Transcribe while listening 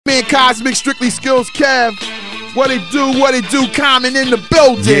Cosmic, Strictly Skills, Kev. What it do, Common in the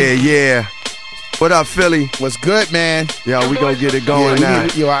building. Yeah, yeah. What up, Philly? What's good, man? Yo, we gonna get it going now.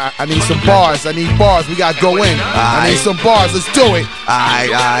 I need some bars. I need bars. We gotta go in. I need some bars. Let's do it.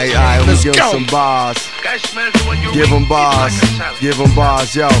 Alright. Let's give go. Some bars. Give them bars. Give them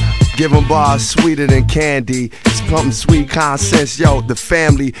bars, yo. Give them bars sweeter than candy. It's something sweet, common sense, yo. The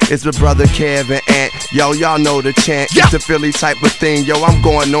family is the brother Kev and Aunt. Yo, y'all know the chant. It's the Philly type of thing. Yo, I'm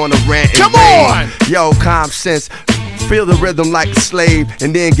going on a rant. Come on! Yo, common sense. Feel the rhythm like a slave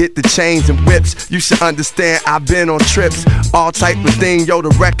and then get the chains and whips. You should understand I've been on trips, all type of thing. Yo, the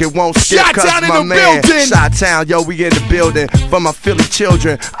record won't skip cause my man Chi-Town, yo, we in the building. For my Philly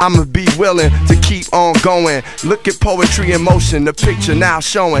children, I'ma be willing to keep on going. Look at poetry in motion, the picture now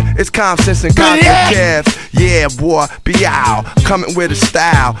showing. It's common sense and Cosmic Kev. Yeah, boy, be out, coming with a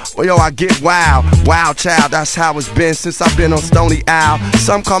style. Well, yo, I get wild, wild child. That's how it's been since I've been on Stony Owl.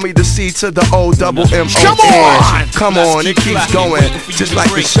 Some call me the C to the O double M O N. Come on, it keeps going, just like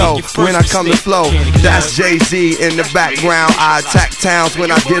the show. When I come to flow, that's Jay-Z in the background. I attack towns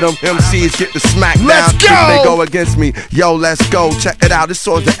when I get them. MCs get the smack down. If they go against me, yo, let's go. Check it out, it's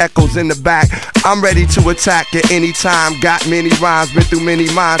swords the echoes in the back. I'm ready to attack at any time. Got many rhymes, been through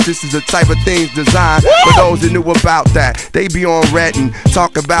many minds. This is the type of things designed for those that knew about that. They be on red and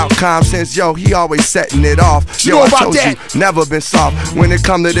talk about common sense. Yo, he always setting it off. Yo, I told you, never been soft. When it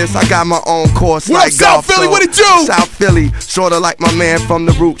come to this, I got my own course. What like up, South Philly? What it do? South Philly, sorta like my man from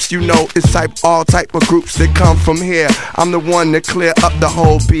the roots. You know, it's all type of groups that come from here. I'm the one that clear up the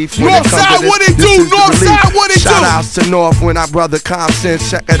whole beef. Northside, what it do? Northside, what it do? Shout outs to North when I brother common sense.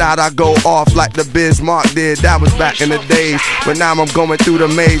 Check it out, I go off like the Bismarck did. That was back in the days. But now I'm going through the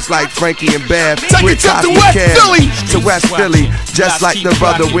maze like Frankie and Bev. Take it to West Philly. To West Philly, just like the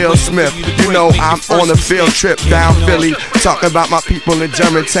brother Will Smith. You know, I'm on a field trip down Philly. Talking about my people in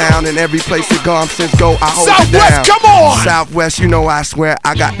Germantown and every place that common sense go, I hold it down. Come on! Southwest, you know I swear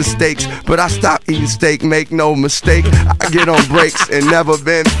I got the steaks, but I stop eating steak, make no mistake. I get on breaks and never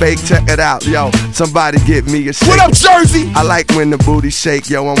been fake. Check it out, yo, somebody get me a shake. What up, Jersey? I like when the booty shake,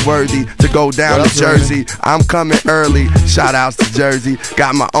 yo, I'm worthy to go down to Jersey. I'm coming early, shout outs to Jersey.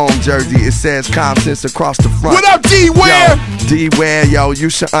 Got my own jersey, it says common sense across the front. What up, D-Ware? D-Ware, yo, you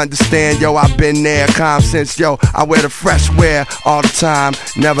should understand, yo, I've been there, common sense, yo. I wear the fresh wear all the time,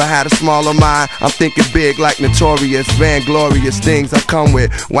 never had a smaller mind. I'm thinking big like Notorious, vainglorious things I come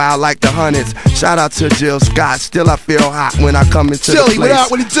with, wild like the hundreds. Shout out to Jill Scott, still I feel hot when I come into Jilly, the place. what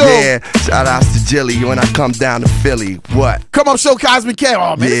up, what it do? Yeah, shout outs to Jilly when I come down to Philly. What? Come up show, Cosmic Kev.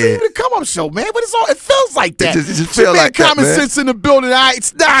 Oh man, Yeah. it's even a come up show, man. But it feels like that. It just feel like that, common man. sense in the building. All right,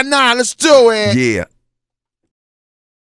 it's 9-9. Let's do it. Yeah.